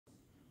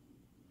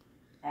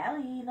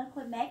Ellie, look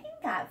what Megan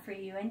got for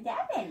you and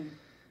Devin.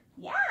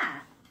 Yeah.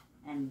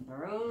 And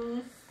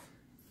Bruce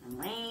and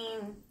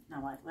Wayne. No,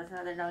 what's the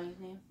other dog's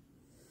name?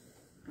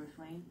 Bruce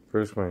Wayne?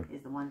 Bruce Wayne.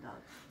 Is the one dog.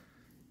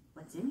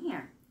 What's in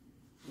here?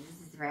 Is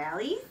this for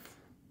Ellie's?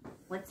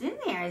 What's in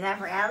there? Is that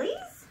for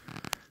Ellie's?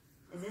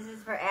 Is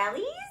this for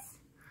Ellie's?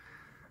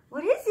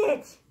 What is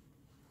it?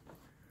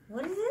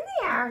 What is in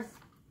there?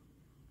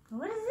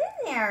 What is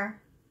in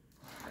there?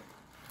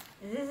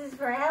 This is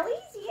for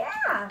Ellie's?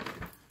 Yeah.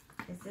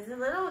 This is a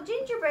little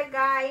gingerbread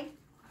guy.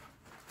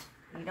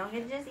 You don't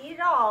get to just eat it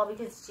all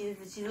because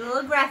she's a little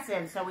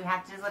aggressive, so we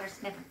have to just let her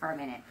sniff it for a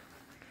minute.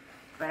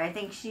 But I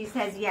think she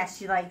says yes,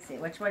 she likes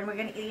it. Which one we're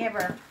going to give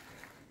her?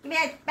 Give me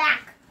it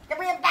back. Give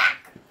me it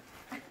back.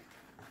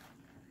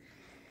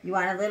 You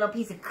want a little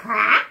piece of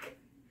crack?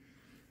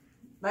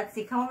 Let's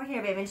see. Come over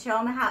here, baby, and show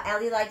them how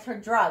Ellie likes her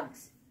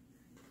drugs.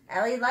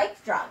 Ellie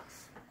likes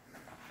drugs.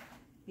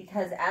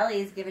 Because Ellie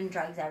is given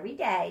drugs every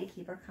day to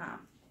keep her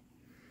calm.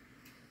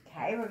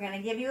 Okay, we're going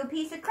to give you a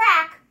piece of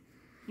crack.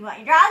 You want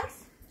your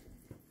drugs?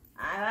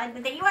 I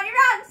think you want your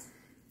drugs.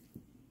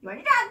 You want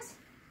your drugs?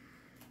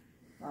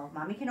 Well, if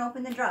Mommy can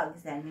open the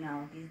drugs, then, you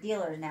know, these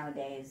dealers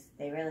nowadays,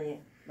 they really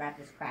wrap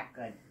this crack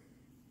good.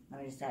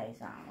 Let me just tell you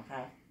something,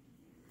 okay?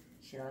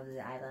 She loves it.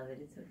 I love it.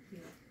 It's so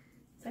cute.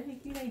 Such a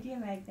cute idea,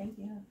 Meg. Thank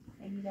you.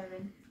 Thank you,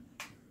 Devin.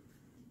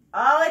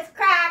 Oh, it's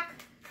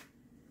crack.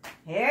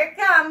 Here it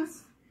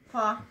comes.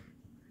 Paw.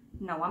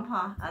 No, one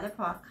paw. Other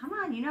paw. Come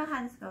on. You know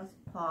how this goes.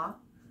 Paw.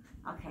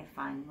 Okay,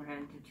 fine. We're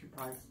going to do 2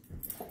 paws.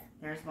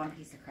 There's one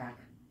piece of crack.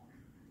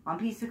 One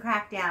piece of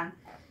crack down.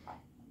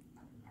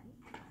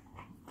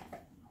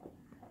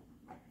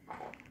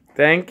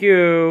 Thank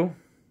you.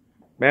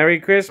 Merry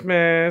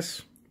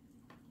Christmas.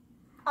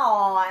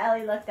 Oh,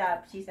 Ellie looked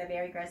up. She said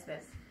Merry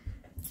Christmas.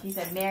 She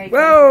said Merry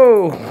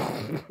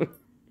Christmas. Whoa!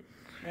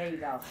 There you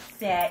go.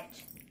 Sit.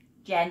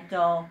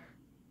 Gentle.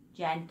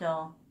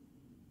 Gentle.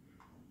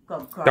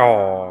 Good girl.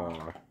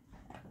 Aww.